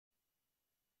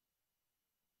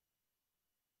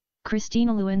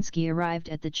Christina Lewinsky arrived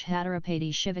at the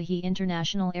Chhatrapati Shivaji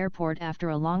International Airport after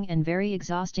a long and very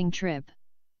exhausting trip.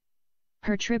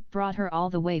 Her trip brought her all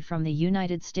the way from the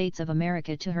United States of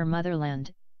America to her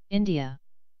motherland, India.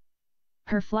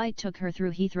 Her flight took her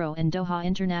through Heathrow and Doha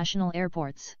international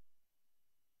airports.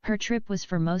 Her trip was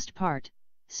for most part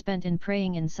spent in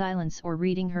praying in silence or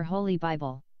reading her Holy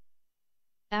Bible.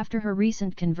 After her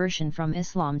recent conversion from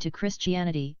Islam to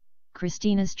Christianity,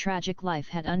 Christina's tragic life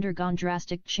had undergone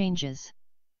drastic changes.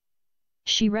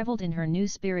 She reveled in her new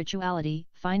spirituality,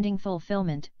 finding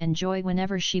fulfillment and joy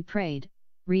whenever she prayed,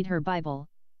 read her Bible,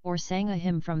 or sang a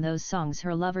hymn from those songs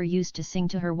her lover used to sing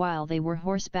to her while they were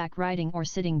horseback riding or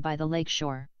sitting by the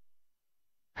lakeshore.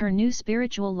 Her new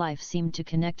spiritual life seemed to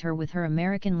connect her with her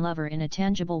American lover in a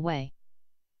tangible way.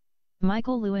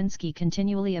 Michael Lewinsky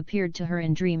continually appeared to her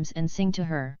in dreams and sang to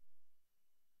her.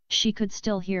 She could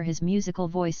still hear his musical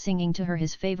voice singing to her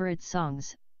his favorite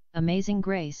songs, Amazing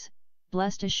Grace,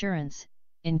 Blessed Assurance,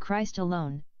 In Christ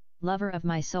Alone, Lover of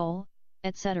My Soul,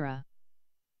 etc.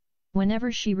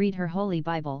 Whenever she read her Holy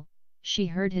Bible, she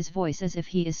heard his voice as if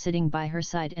he is sitting by her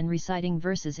side and reciting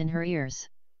verses in her ears.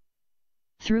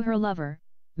 Through her lover,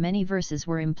 many verses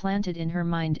were implanted in her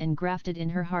mind and grafted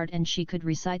in her heart, and she could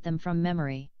recite them from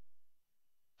memory.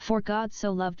 For God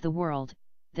so loved the world,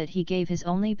 that he gave his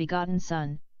only begotten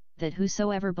Son, that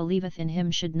whosoever believeth in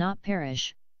him should not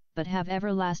perish, but have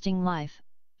everlasting life.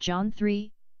 John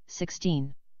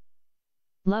 3:16.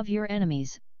 Love your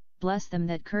enemies, bless them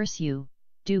that curse you,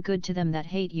 do good to them that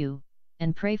hate you,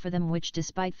 and pray for them which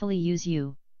despitefully use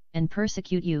you, and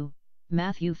persecute you.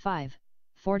 Matthew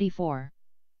 5:44.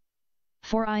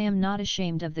 For I am not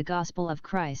ashamed of the gospel of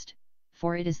Christ,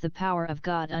 for it is the power of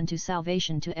God unto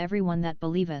salvation to every one that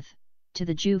believeth, to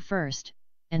the Jew first,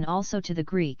 and also to the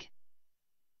Greek.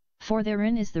 For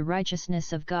therein is the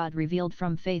righteousness of God revealed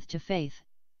from faith to faith,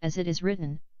 as it is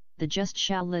written, the just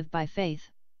shall live by faith.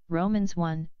 Romans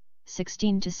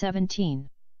 1:16-17.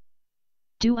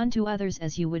 Do unto others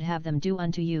as you would have them do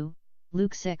unto you.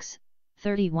 Luke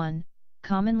 6:31,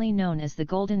 commonly known as the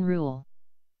Golden Rule.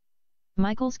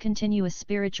 Michael's continuous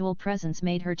spiritual presence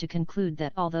made her to conclude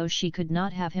that although she could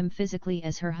not have him physically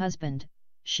as her husband,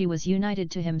 she was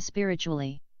united to him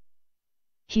spiritually.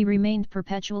 He remained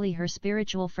perpetually her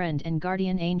spiritual friend and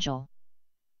guardian angel.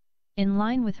 In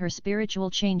line with her spiritual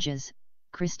changes,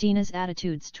 Christina's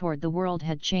attitudes toward the world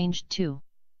had changed too.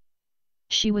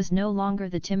 She was no longer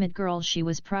the timid girl she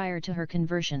was prior to her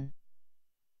conversion.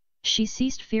 She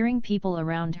ceased fearing people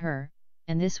around her,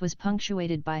 and this was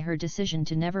punctuated by her decision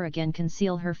to never again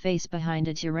conceal her face behind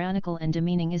a tyrannical and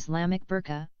demeaning Islamic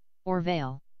burqa, or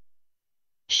veil.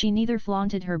 She neither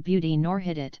flaunted her beauty nor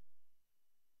hid it.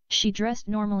 She dressed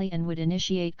normally and would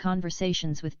initiate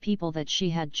conversations with people that she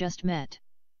had just met.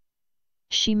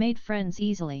 She made friends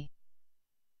easily.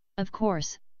 Of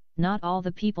course, not all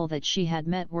the people that she had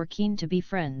met were keen to be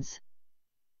friends.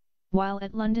 While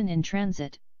at London in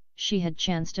transit, she had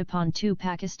chanced upon two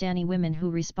Pakistani women who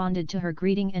responded to her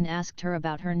greeting and asked her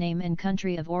about her name and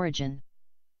country of origin.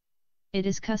 It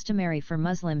is customary for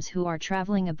Muslims who are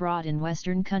traveling abroad in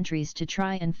Western countries to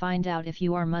try and find out if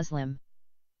you are Muslim.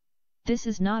 This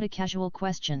is not a casual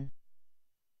question.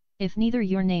 If neither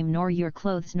your name nor your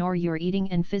clothes nor your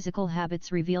eating and physical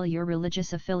habits reveal your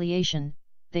religious affiliation,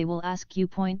 they will ask you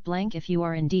point blank if you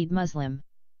are indeed Muslim.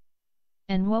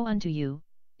 And woe unto you,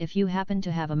 if you happen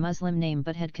to have a Muslim name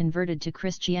but had converted to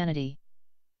Christianity.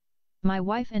 My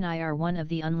wife and I are one of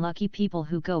the unlucky people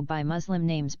who go by Muslim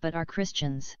names but are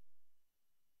Christians.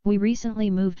 We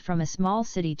recently moved from a small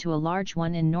city to a large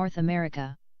one in North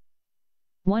America.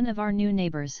 One of our new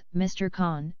neighbors, Mr.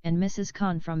 Khan and Mrs.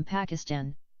 Khan from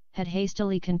Pakistan, had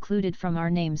hastily concluded from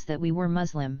our names that we were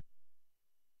Muslim.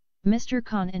 Mr.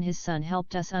 Khan and his son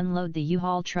helped us unload the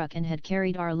U-Haul truck and had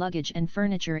carried our luggage and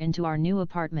furniture into our new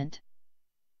apartment.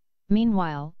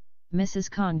 Meanwhile, Mrs.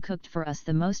 Khan cooked for us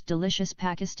the most delicious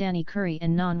Pakistani curry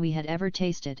and naan we had ever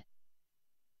tasted.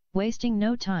 Wasting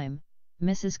no time,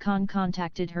 Mrs. Khan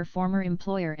contacted her former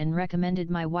employer and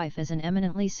recommended my wife as an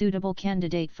eminently suitable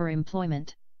candidate for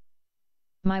employment.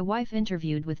 My wife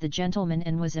interviewed with the gentleman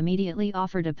and was immediately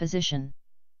offered a position.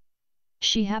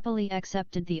 She happily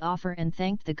accepted the offer and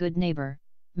thanked the good neighbor,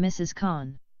 Mrs.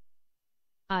 Khan.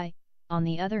 I, on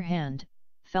the other hand,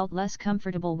 felt less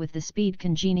comfortable with the speed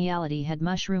congeniality had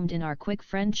mushroomed in our quick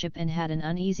friendship and had an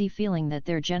uneasy feeling that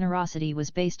their generosity was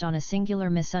based on a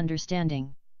singular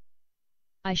misunderstanding.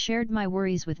 I shared my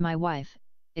worries with my wife,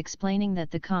 explaining that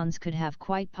the Khans could have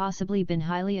quite possibly been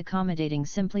highly accommodating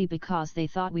simply because they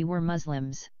thought we were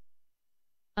Muslims.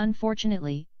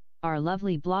 Unfortunately, our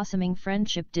lovely blossoming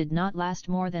friendship did not last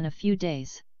more than a few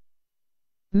days.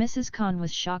 Mrs. Khan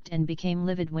was shocked and became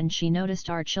livid when she noticed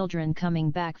our children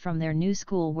coming back from their new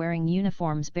school wearing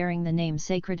uniforms bearing the name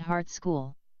Sacred Heart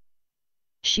School.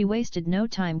 She wasted no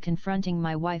time confronting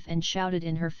my wife and shouted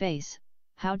in her face,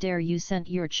 "How dare you send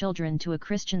your children to a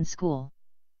Christian school?"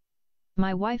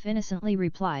 My wife innocently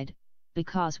replied,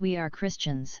 "Because we are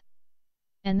Christians."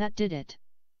 And that did it.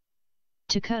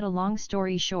 To cut a long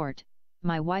story short,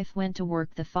 my wife went to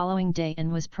work the following day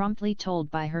and was promptly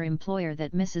told by her employer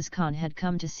that Mrs. Khan had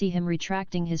come to see him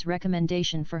retracting his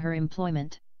recommendation for her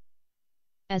employment.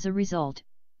 As a result,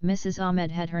 Mrs.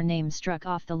 Ahmed had her name struck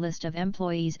off the list of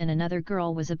employees and another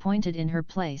girl was appointed in her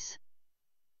place.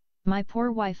 My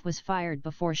poor wife was fired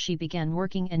before she began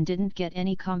working and didn't get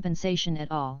any compensation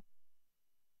at all.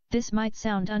 This might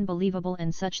sound unbelievable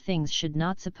and such things should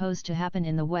not supposed to happen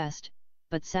in the West,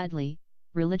 but sadly,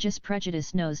 religious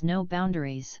prejudice knows no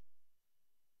boundaries.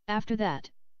 After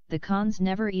that, the Khans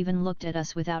never even looked at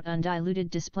us without undiluted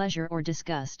displeasure or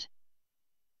disgust.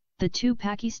 The two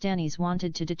Pakistanis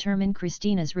wanted to determine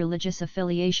Christina's religious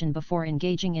affiliation before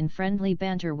engaging in friendly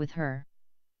banter with her.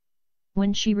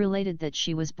 When she related that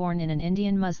she was born in an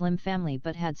Indian Muslim family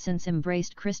but had since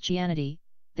embraced Christianity,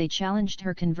 they challenged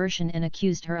her conversion and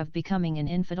accused her of becoming an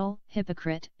infidel,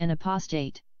 hypocrite, and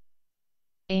apostate.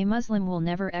 A Muslim will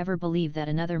never ever believe that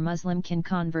another Muslim can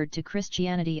convert to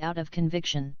Christianity out of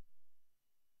conviction.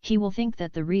 He will think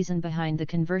that the reason behind the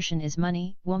conversion is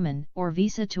money, woman, or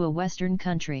visa to a Western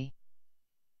country.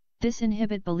 This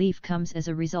inhibit belief comes as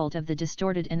a result of the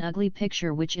distorted and ugly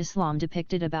picture which Islam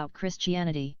depicted about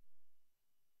Christianity.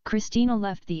 Christina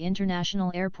left the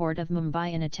international airport of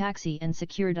Mumbai in a taxi and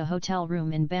secured a hotel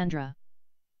room in Bandra.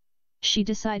 She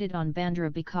decided on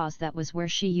Bandra because that was where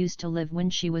she used to live when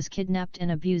she was kidnapped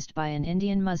and abused by an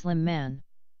Indian Muslim man.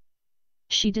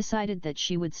 She decided that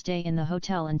she would stay in the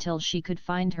hotel until she could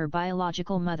find her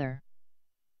biological mother.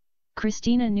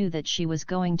 Christina knew that she was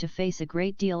going to face a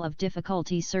great deal of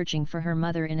difficulty searching for her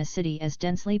mother in a city as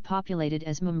densely populated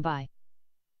as Mumbai.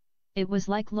 It was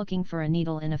like looking for a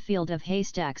needle in a field of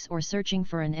haystacks or searching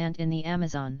for an ant in the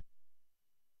Amazon.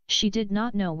 She did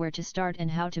not know where to start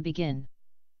and how to begin.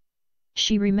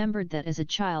 She remembered that as a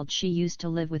child she used to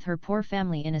live with her poor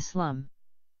family in a slum.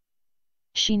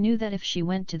 She knew that if she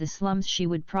went to the slums she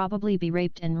would probably be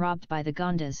raped and robbed by the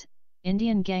Gondas,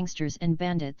 Indian gangsters and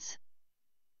bandits.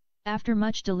 After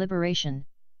much deliberation,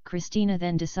 Christina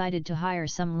then decided to hire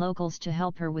some locals to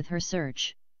help her with her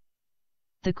search.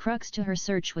 The crux to her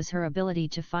search was her ability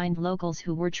to find locals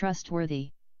who were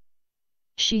trustworthy.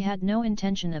 She had no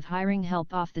intention of hiring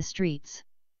help off the streets.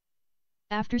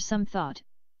 After some thought,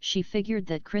 she figured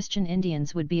that Christian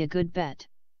Indians would be a good bet.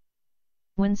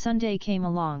 When Sunday came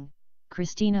along,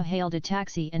 Christina hailed a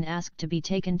taxi and asked to be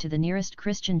taken to the nearest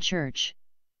Christian church.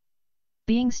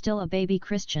 Being still a baby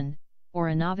Christian, or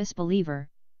a novice believer,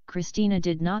 Christina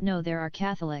did not know there are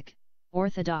Catholic,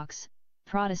 Orthodox,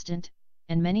 Protestant,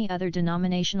 and many other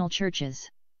denominational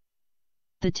churches.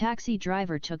 The taxi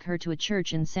driver took her to a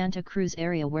church in Santa Cruz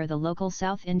area where the local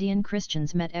South Indian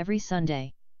Christians met every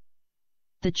Sunday.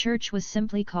 The church was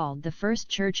simply called the First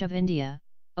Church of India,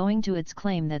 owing to its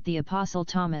claim that the Apostle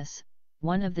Thomas,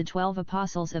 one of the 12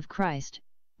 Apostles of Christ,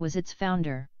 was its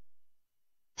founder.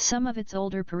 Some of its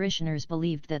older parishioners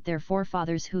believed that their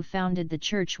forefathers who founded the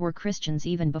church were Christians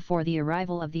even before the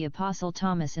arrival of the Apostle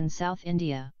Thomas in South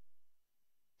India.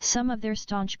 Some of their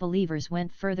staunch believers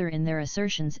went further in their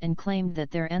assertions and claimed that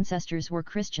their ancestors were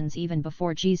Christians even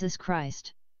before Jesus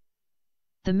Christ.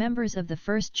 The members of the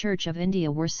First Church of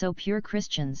India were so pure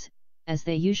Christians, as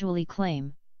they usually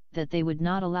claim, that they would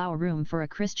not allow room for a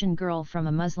Christian girl from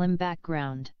a Muslim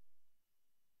background.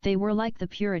 They were like the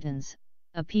Puritans,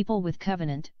 a people with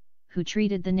covenant, who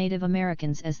treated the Native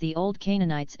Americans as the old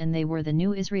Canaanites and they were the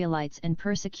new Israelites and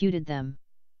persecuted them.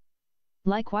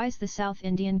 Likewise the South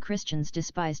Indian Christians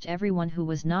despised everyone who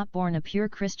was not born a pure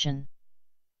Christian.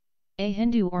 A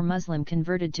Hindu or Muslim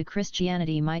converted to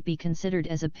Christianity might be considered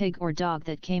as a pig or dog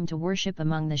that came to worship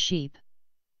among the sheep.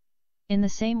 In the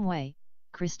same way,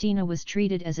 Christina was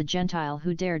treated as a Gentile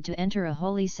who dared to enter a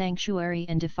holy sanctuary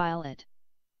and defile it.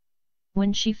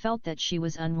 When she felt that she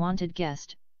was an unwanted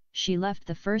guest, she left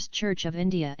the First Church of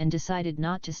India and decided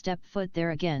not to step foot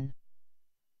there again.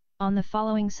 On the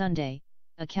following Sunday,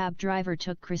 a cab driver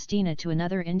took Christina to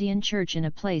another Indian church in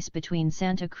a place between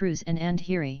Santa Cruz and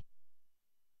Andheri.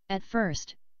 At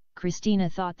first, Christina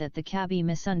thought that the cabbie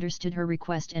misunderstood her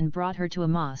request and brought her to a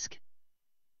mosque.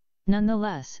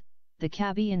 Nonetheless, the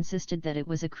cabbie insisted that it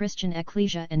was a Christian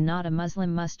ecclesia and not a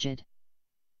Muslim masjid.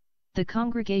 The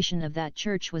congregation of that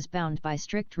church was bound by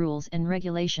strict rules and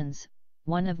regulations,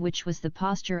 one of which was the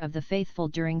posture of the faithful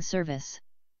during service.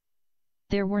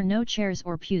 There were no chairs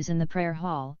or pews in the prayer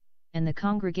hall, and the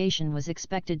congregation was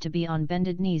expected to be on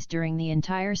bended knees during the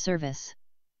entire service.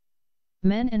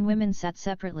 Men and women sat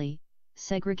separately,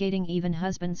 segregating even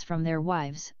husbands from their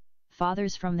wives,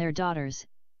 fathers from their daughters,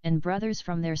 and brothers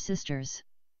from their sisters.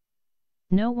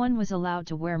 No one was allowed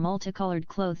to wear multicolored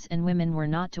clothes, and women were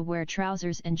not to wear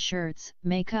trousers and shirts,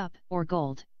 makeup, or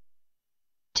gold.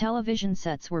 Television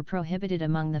sets were prohibited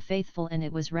among the faithful, and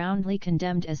it was roundly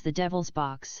condemned as the devil's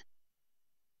box.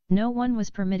 No one was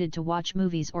permitted to watch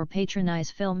movies or patronize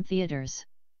film theaters.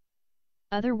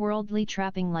 Otherworldly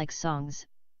trapping like songs,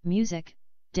 music,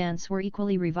 dance were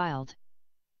equally reviled.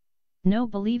 No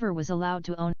believer was allowed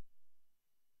to own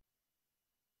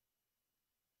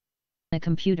a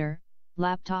computer,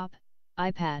 laptop,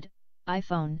 iPad,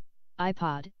 iPhone,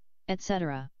 iPod,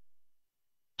 etc.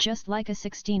 Just like a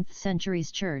 16th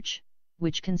century's church,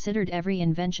 which considered every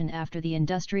invention after the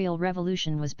Industrial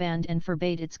Revolution was banned and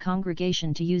forbade its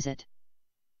congregation to use it.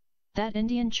 That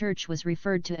Indian church was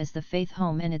referred to as the faith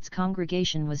home, and its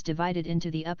congregation was divided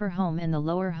into the upper home and the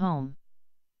lower home.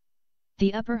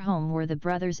 The upper home were the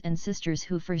brothers and sisters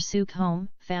who forsook home,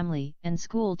 family, and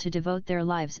school to devote their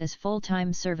lives as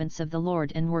full-time servants of the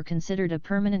Lord and were considered a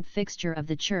permanent fixture of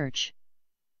the church.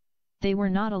 They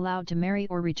were not allowed to marry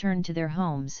or return to their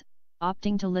homes,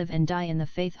 opting to live and die in the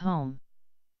faith home.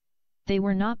 They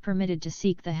were not permitted to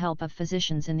seek the help of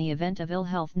physicians in the event of ill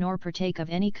health nor partake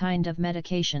of any kind of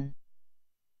medication.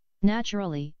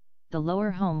 Naturally, the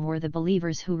lower home were the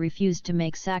believers who refused to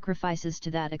make sacrifices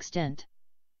to that extent.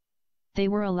 They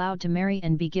were allowed to marry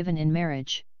and be given in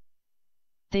marriage.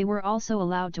 They were also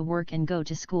allowed to work and go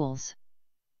to schools.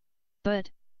 But,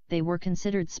 they were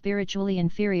considered spiritually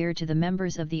inferior to the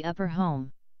members of the upper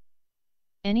home.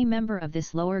 Any member of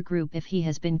this lower group, if he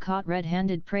has been caught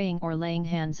red-handed praying or laying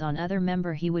hands on other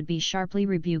member, he would be sharply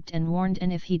rebuked and warned,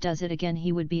 and if he does it again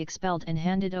he would be expelled and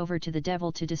handed over to the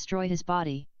devil to destroy his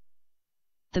body.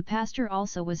 The pastor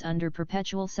also was under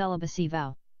perpetual celibacy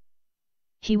vow.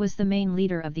 He was the main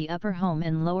leader of the upper home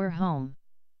and lower home.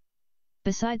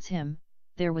 Besides him,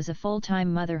 there was a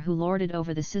full-time mother who lorded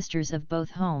over the sisters of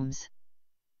both homes.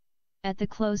 At the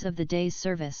close of the day's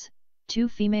service, 2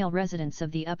 female residents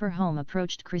of the upper home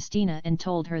approached Christina and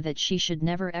told her that she should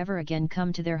never ever again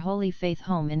come to their holy faith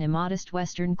home in immodest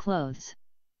Western clothes.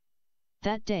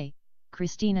 That day,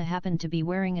 Christina happened to be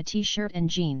wearing a t-shirt and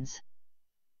jeans.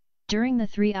 During the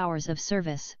 3 hours of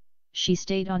service, she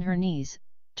stayed on her knees,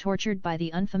 tortured by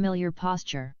the unfamiliar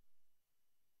posture.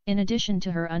 In addition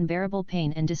to her unbearable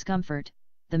pain and discomfort,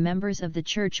 the members of the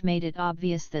church made it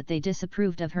obvious that they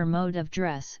disapproved of her mode of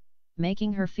dress,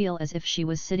 making her feel as if she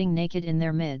was sitting naked in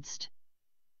their midst.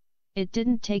 It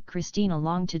didn't take Christina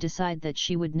long to decide that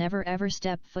she would never ever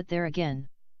step foot there again.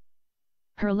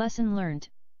 Her lesson learned,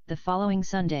 the following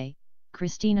Sunday,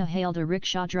 Christina hailed a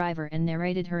rickshaw driver and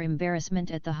narrated her embarrassment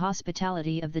at the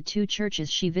hospitality of the 2 churches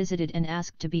she visited and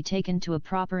asked to be taken to a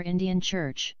proper Indian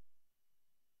church.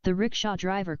 The rickshaw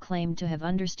driver claimed to have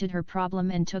understood her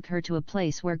problem and took her to a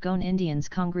place where Goan Indians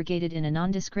congregated in a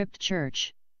nondescript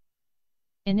church.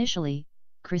 Initially,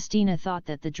 Christina thought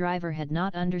that the driver had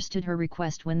not understood her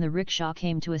request when the rickshaw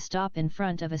came to a stop in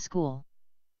front of a school.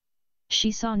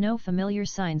 She saw no familiar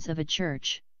signs of a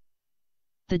church.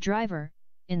 The driver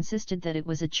insisted that it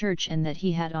was a church and that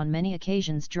he had on many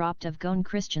occasions dropped off Goan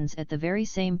Christians at the very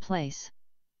same place.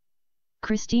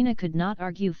 Christina could not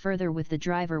argue further with the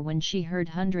driver when she heard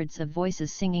hundreds of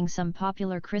voices singing some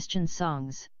popular Christian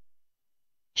songs.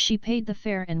 She paid the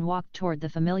fare and walked toward the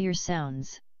familiar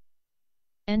sounds.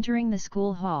 Entering the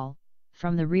school hall,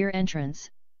 from the rear entrance,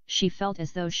 she felt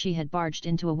as though she had barged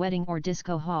into a wedding or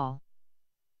disco hall.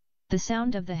 The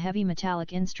sound of the heavy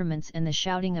metallic instruments and the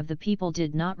shouting of the people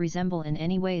did not resemble in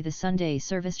any way the Sunday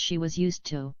service she was used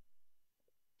to.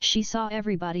 She saw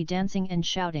everybody dancing and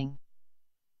shouting.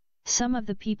 Some of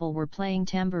the people were playing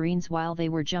tambourines while they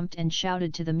were jumped and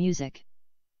shouted to the music.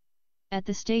 At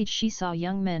the stage she saw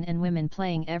young men and women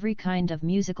playing every kind of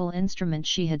musical instrument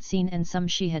she had seen and some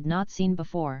she had not seen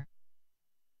before.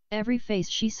 Every face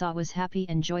she saw was happy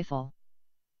and joyful.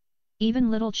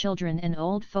 Even little children and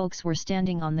old folks were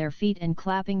standing on their feet and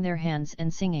clapping their hands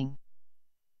and singing.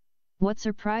 What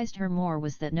surprised her more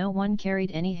was that no one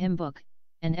carried any hymn book,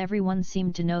 and everyone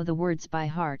seemed to know the words by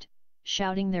heart,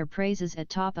 shouting their praises at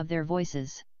top of their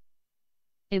voices.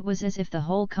 It was as if the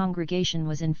whole congregation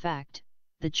was in fact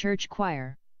the church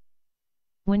choir.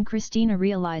 When Christina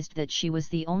realized that she was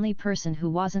the only person who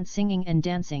wasn't singing and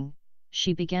dancing,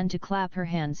 she began to clap her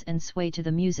hands and sway to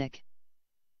the music.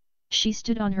 She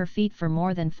stood on her feet for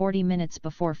more than 40 minutes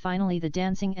before finally the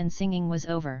dancing and singing was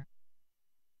over.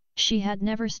 She had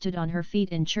never stood on her feet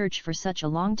in church for such a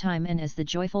long time, and as the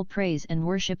joyful praise and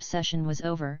worship session was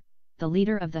over, the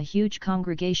leader of the huge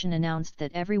congregation announced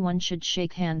that everyone should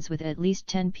shake hands with at least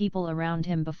 10 people around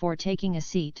him before taking a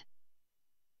seat.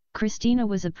 Christina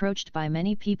was approached by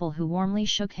many people who warmly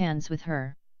shook hands with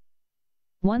her.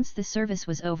 Once the service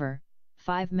was over,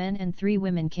 5 men and 3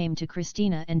 women came to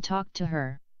Christina and talked to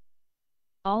her.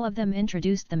 All of them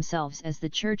introduced themselves as the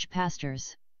church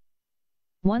pastors.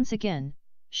 Once again,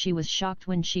 she was shocked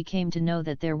when she came to know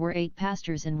that there were 8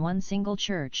 pastors in one single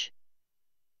church.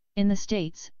 In the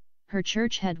States, her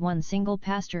church had one single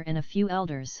pastor and a few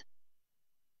elders.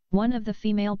 One of the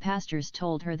female pastors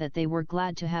told her that they were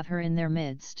glad to have her in their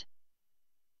midst.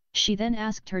 She then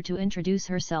asked her to introduce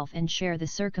herself and share the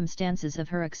circumstances of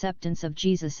her acceptance of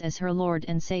Jesus as her Lord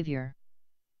and Savior.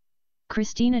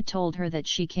 Christina told her that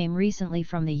she came recently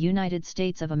from the United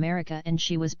States of America and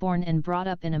she was born and brought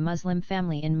up in a Muslim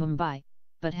family in Mumbai,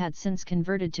 but had since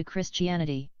converted to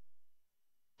Christianity.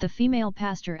 The female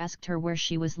pastor asked her where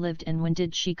she was lived and when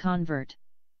did she convert.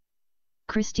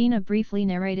 Christina briefly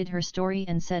narrated her story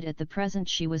and said at the present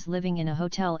she was living in a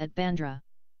hotel at Bandra.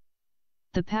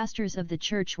 The pastors of the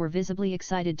church were visibly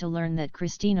excited to learn that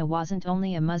Christina wasn't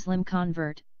only a Muslim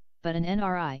convert, but an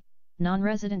NRI,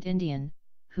 non-resident Indian,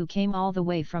 who came all the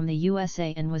way from the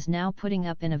USA and was now putting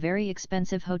up in a very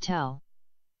expensive hotel.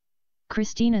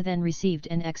 Christina then received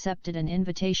and accepted an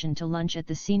invitation to lunch at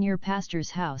the senior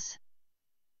pastor's house.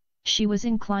 She was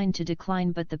inclined to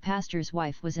decline, but the pastor's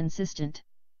wife was insistent.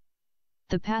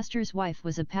 The pastor's wife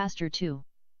was a pastor too.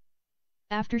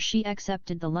 After she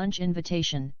accepted the lunch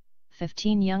invitation,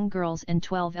 15 young girls and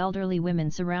 12 elderly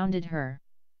women surrounded her.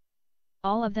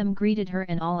 All of them greeted her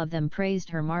and all of them praised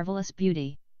her marvelous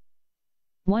beauty.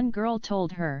 One girl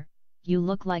told her, "You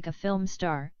look like a film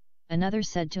star," another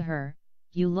said to her,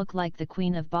 "You look like the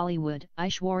Queen of Bollywood,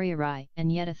 Aishwarya Rai,"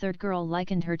 and yet a third girl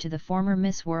likened her to the former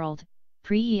Miss World,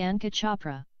 Priyanka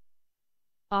Chopra.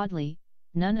 Oddly,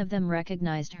 none of them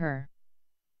recognized her.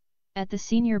 At the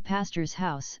senior pastor's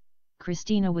house,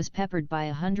 Christina was peppered by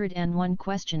 101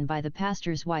 questions by the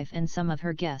pastor's wife and some of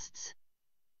her guests.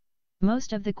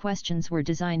 Most of the questions were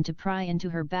designed to pry into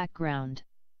her background.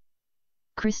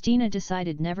 Christina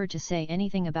decided never to say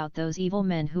anything about those evil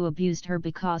men who abused her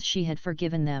because she had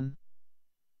forgiven them.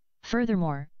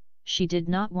 Furthermore, she did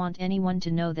not want anyone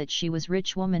to know that she was a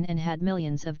rich woman and had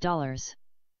millions of dollars.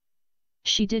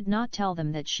 She did not tell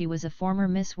them that she was a former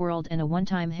Miss World and a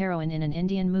one-time heroine in an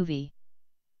Indian movie.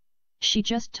 She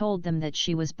just told them that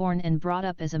she was born and brought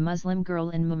up as a Muslim girl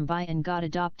in Mumbai and got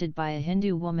adopted by a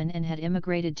Hindu woman and had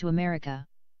immigrated to America.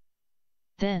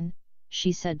 Then,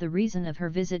 she said the reason of her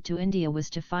visit to India was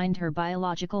to find her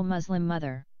biological Muslim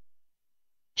mother.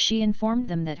 She informed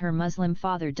them that her Muslim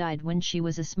father died when she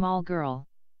was a small girl.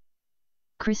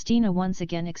 Christina once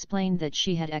again explained that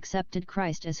she had accepted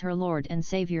Christ as her Lord and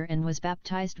Savior and was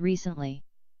baptized recently.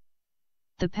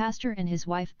 The pastor and his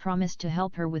wife promised to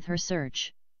help her with her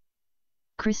search.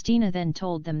 Christina then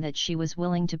told them that she was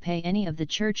willing to pay any of the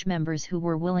church members who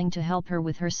were willing to help her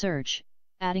with her search,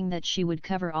 adding that she would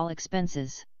cover all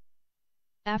expenses.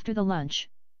 After the lunch,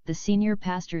 the senior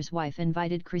pastor's wife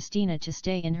invited Christina to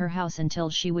stay in her house until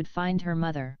she would find her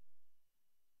mother.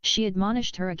 She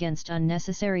admonished her against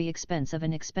unnecessary expense of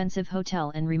an expensive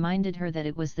hotel and reminded her that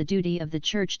it was the duty of the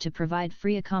church to provide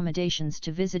free accommodations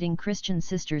to visiting Christian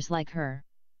sisters like her.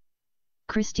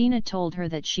 Christina told her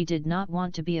that she did not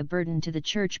want to be a burden to the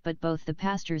church, but both the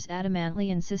pastors adamantly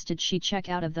insisted she check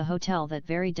out of the hotel that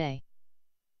very day.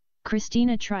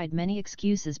 Christina tried many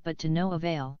excuses but to no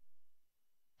avail.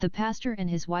 The pastor and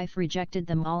his wife rejected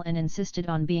them all and insisted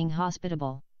on being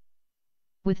hospitable.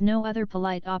 With no other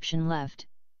polite option left,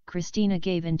 Christina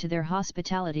gave in to their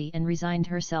hospitality and resigned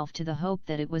herself to the hope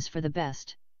that it was for the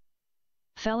best.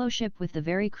 Fellowship with the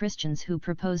very Christians who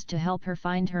proposed to help her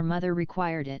find her mother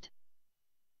required it.